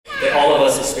that all of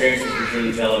us experience with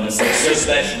Virginia Gentlemen, so it's so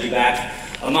special to be back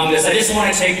among us. I just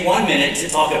want to take 1 minute to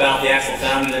talk about the actual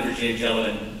founding of the Virginia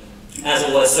Gentlemen as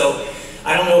it was. So,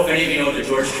 I don't know if any of you know the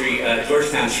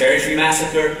Georgetown Cherry Tree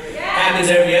Massacre. Happens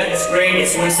every year. It's great.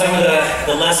 It's when some of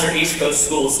the lesser East Coast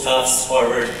schools, Tufts,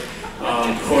 Harvard,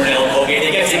 Cornell, Colgate,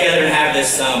 they get together and have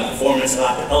this performance of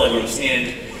a cappella groups.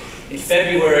 And in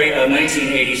February of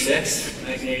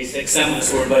 1986, some of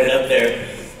us were invited up there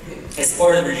as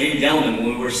part of the Virginia Gentlemen when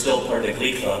we were still part of the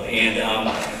Glee Club. And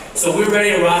so we were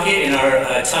ready to rock it in our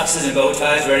tuxes and bow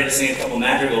ties, ready to sing a couple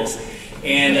madrigals.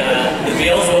 And the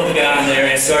Beelzebub got on there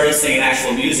and started singing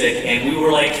actual music, and we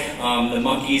were like the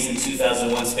monkeys in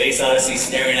 2001 Space Odyssey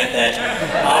staring at that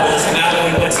obelisk not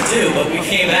knowing what to do, but we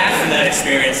came back from that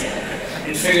experience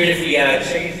and figured if we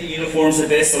changed the uniforms a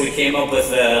bit, so we came up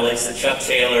with like the Chuck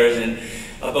Taylors and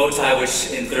a bow tie, which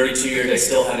in 32 years I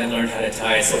still haven't learned how to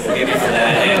tie, so forgive me for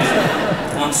that,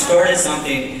 and started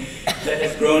something that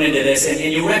has grown into this, and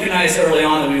you recognize early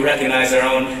on that we recognize our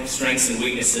own strengths and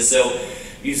weaknesses. So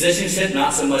musicianship,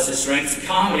 not so much a strength.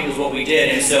 Comedy was what we did,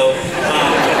 and so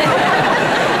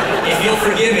if you'll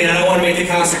forgive me, and I don't want to make the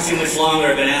concert too much longer,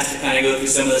 I've been asked to kind of go through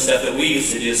some of the stuff that we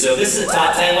used to do. So this is a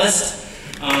top 10 list.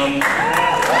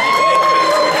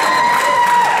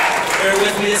 Bear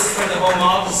with me, this is from the home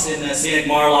office in scenic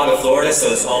Mar-a-Lago, Florida, so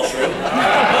it's all true.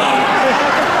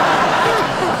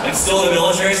 I'm still in the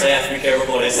military, so I have to be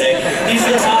careful what I say. These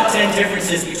are the top 10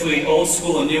 differences between old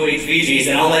school and new age VGs,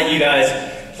 and I'll let you guys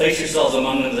place yourselves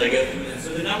among them as I go through this.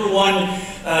 So the number one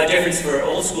difference for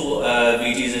old school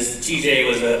VGs is TJ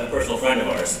was a personal friend of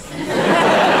ours.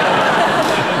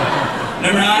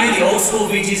 Number 9, the old school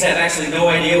VGs have actually no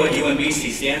idea what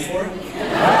UMBC stands for.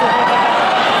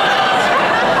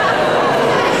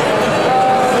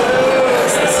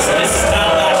 This is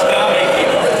top-notch comedy,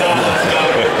 people. Top-notch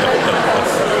comedy.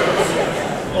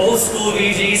 Old school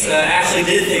VGs actually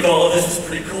did think all of this was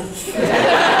pretty cool.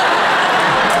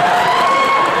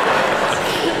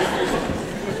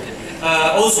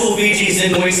 Old school VGs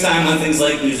didn't waste time on things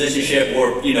like musicianship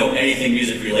or, you know, anything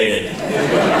music related.